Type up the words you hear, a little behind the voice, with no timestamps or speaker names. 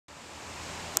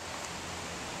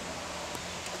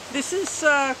This is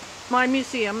my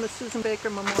museum, the Susan Baker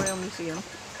Memorial Museum.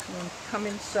 Come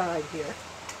inside here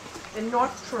in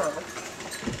North Truro.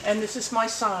 And this is my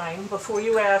sign. Before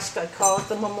you asked, I call it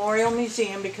the Memorial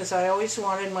Museum because I always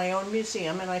wanted my own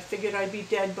museum, and I figured I'd be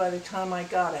dead by the time I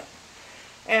got it.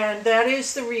 And that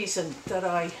is the reason that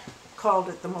I called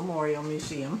it the Memorial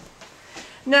Museum.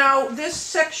 Now, this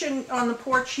section on the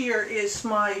porch here is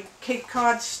my Cape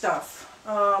Cod stuff.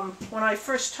 When I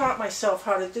first taught myself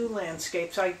how to do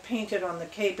landscapes, I painted on the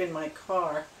Cape in my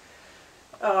car.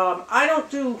 I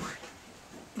don't do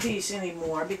these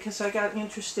anymore because I got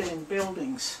interested in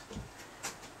buildings.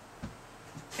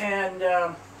 And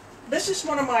this is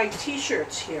one of my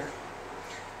t-shirts here.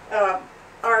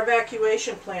 Our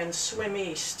evacuation plan, Swim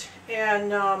East.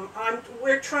 And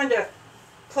we're trying to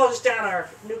close down our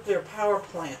nuclear power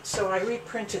plant, so I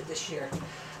reprinted this year.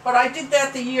 But I did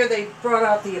that the year they brought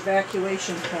out the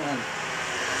evacuation plan.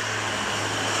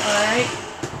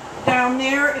 Alright, down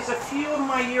there is a few of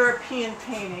my European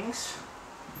paintings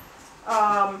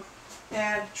and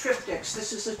triptychs.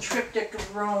 This is a triptych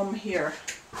of Rome here.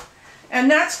 And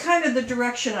that's kind of the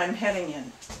direction I'm heading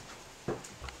in.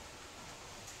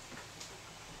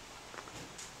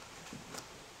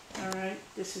 Alright,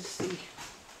 this is the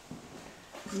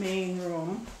main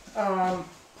room.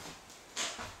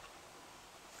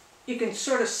 You can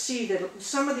sort of see that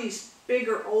some of these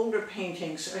bigger, older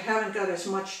paintings haven't got as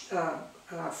much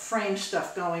frame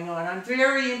stuff going on. I'm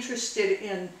very interested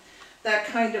in that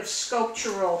kind of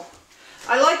sculptural.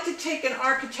 I like to take an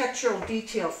architectural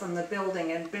detail from the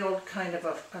building and build kind of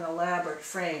an elaborate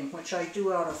frame, which I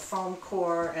do out of foam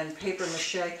core and paper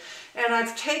mache. And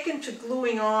I've taken to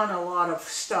gluing on a lot of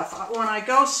stuff. When I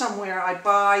go somewhere, I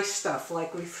buy stuff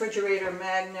like refrigerator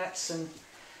magnets and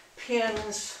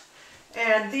pins.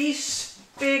 And these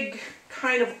big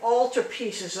kind of altar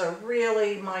pieces are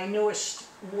really my newest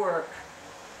work.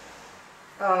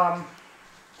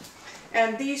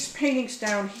 And these paintings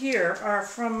down here are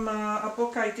from a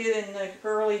book I did in the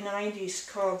early 90s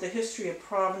called The History of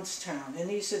Provincetown. And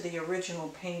these are the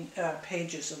original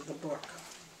pages of the book.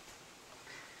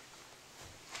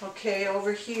 Okay,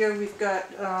 over here we've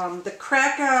got the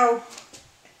Krakow.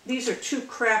 These are two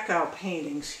Krakow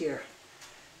paintings here.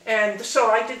 And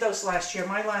so I did those last year.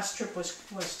 My last trip was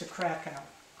to Krakow.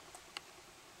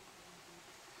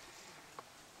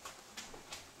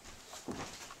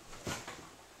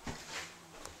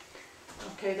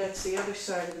 Okay, that's the other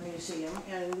side of the museum,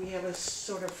 and we have a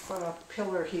sort of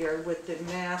pillar here with the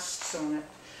masks on it.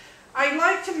 I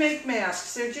like to make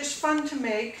masks. They're just fun to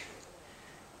make,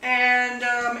 and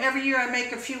every year I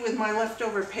make a few with my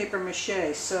leftover paper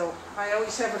mache. So I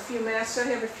always have a few masks. I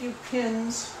have a few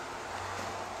pins.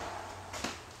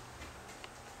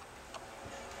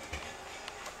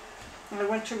 I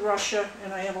went to Russia,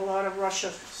 and I have a lot of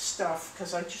Russia stuff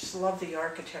because I just love the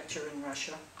architecture in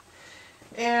Russia.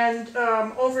 And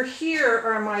over here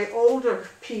are my older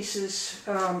pieces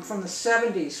from the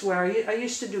 70s, where I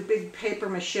used to do big paper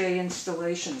mache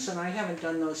installations, and I haven't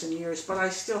done those in years, but I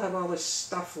still have all this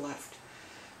stuff left.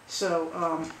 So,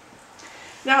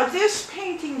 now this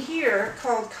painting here,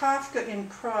 called Kafka in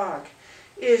Prague,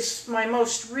 is my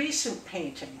most recent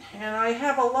painting, and I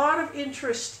have a lot of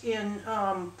interest in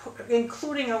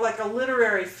including like a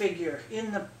literary figure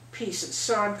in the pieces.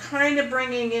 So I'm kind of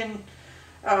bringing in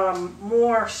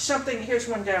more something. Here's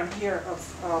one down here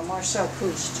of Marcel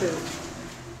Proust too.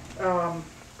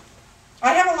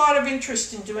 I have a lot of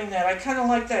interest in doing that. I kind of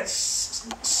like that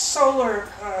solitary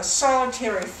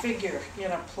figure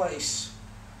in a place.